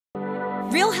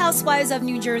Real Housewives of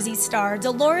New Jersey star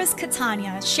Dolores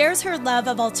Catania shares her love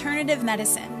of alternative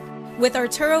medicine with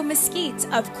Arturo Mesquite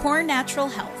of Core Natural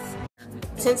Health.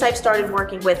 Since I've started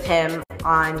working with him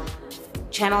on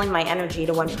channeling my energy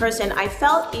to one person, I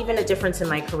felt even a difference in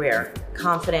my career.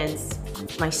 Confidence,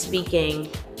 my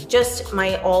speaking, just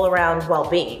my all-around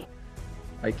well-being.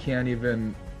 I can't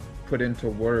even put into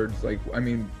words, like, I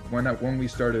mean, when we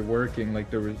started working,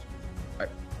 like, there was,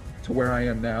 to where I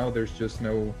am now, there's just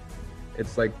no,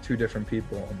 it's like two different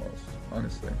people almost,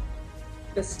 honestly.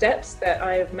 The steps that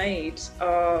I have made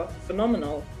are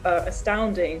phenomenal,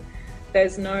 astounding.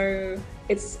 There's no,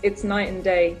 it's night and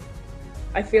day.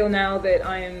 I feel now that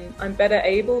I'm better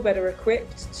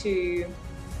equipped to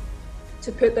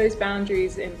put those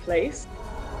boundaries in place.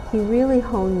 He really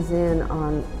hones in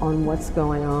on what's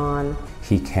going on.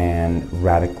 He can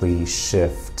radically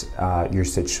shift your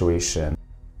situation.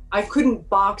 I couldn't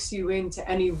box you into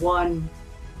any one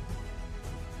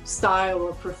style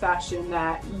or profession.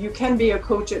 That you can be a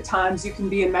coach at times, you can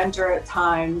be a mentor at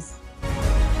times,